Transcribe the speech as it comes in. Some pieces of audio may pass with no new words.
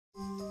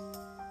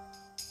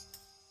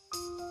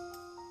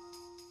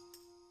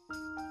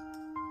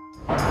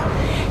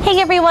Hey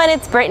everyone,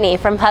 it's Brittany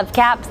from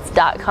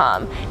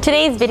Hubcaps.com.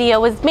 Today's video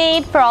was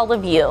made for all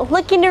of you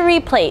looking to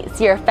replace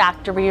your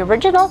factory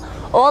original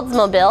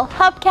Oldsmobile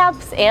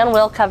hubcaps and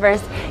wheel covers.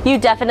 You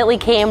definitely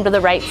came to the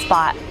right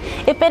spot.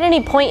 If at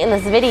any point in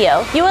this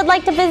video you would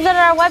like to visit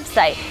our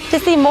website to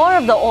see more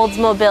of the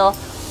Oldsmobile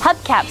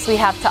hubcaps we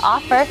have to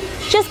offer,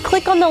 just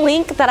click on the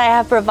link that I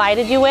have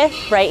provided you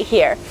with right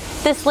here.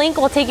 This link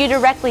will take you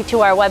directly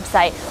to our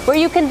website where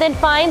you can then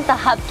find the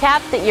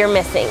hubcap that you're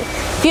missing.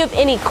 If you have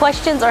any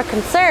questions or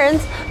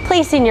concerns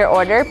placing your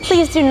order,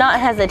 please do not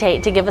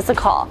hesitate to give us a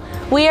call.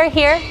 We are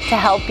here to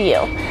help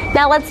you.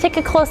 Now let's take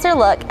a closer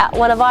look at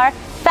one of our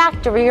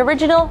factory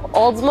original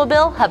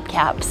Oldsmobile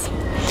hubcaps.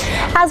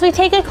 As we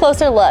take a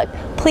closer look,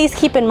 please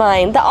keep in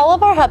mind that all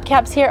of our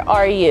hubcaps here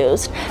are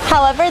used.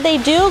 However, they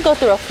do go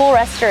through a full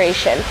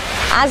restoration.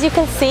 As you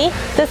can see,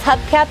 this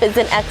hubcap is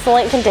in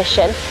excellent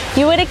condition.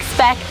 You would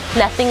expect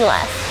nothing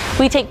less.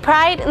 We take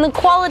pride in the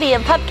quality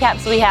of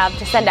hubcaps we have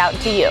to send out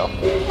to you.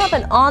 We have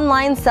an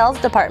online sales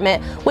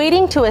department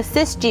waiting to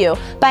assist you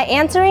by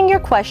answering your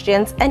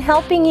questions and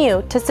helping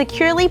you to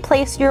securely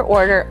place your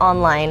order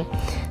online.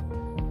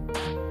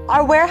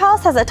 Our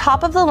warehouse has a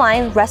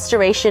top-of-the-line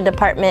restoration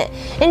department,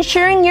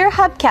 ensuring your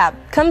hubcap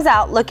comes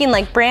out looking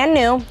like brand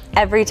new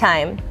every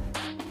time.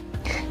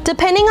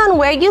 Depending on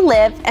where you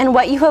live and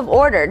what you have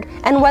ordered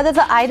and whether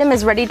the item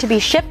is ready to be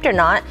shipped or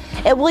not,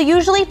 it will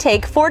usually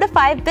take 4 to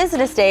 5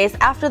 business days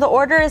after the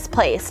order is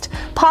placed,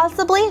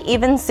 possibly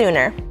even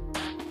sooner.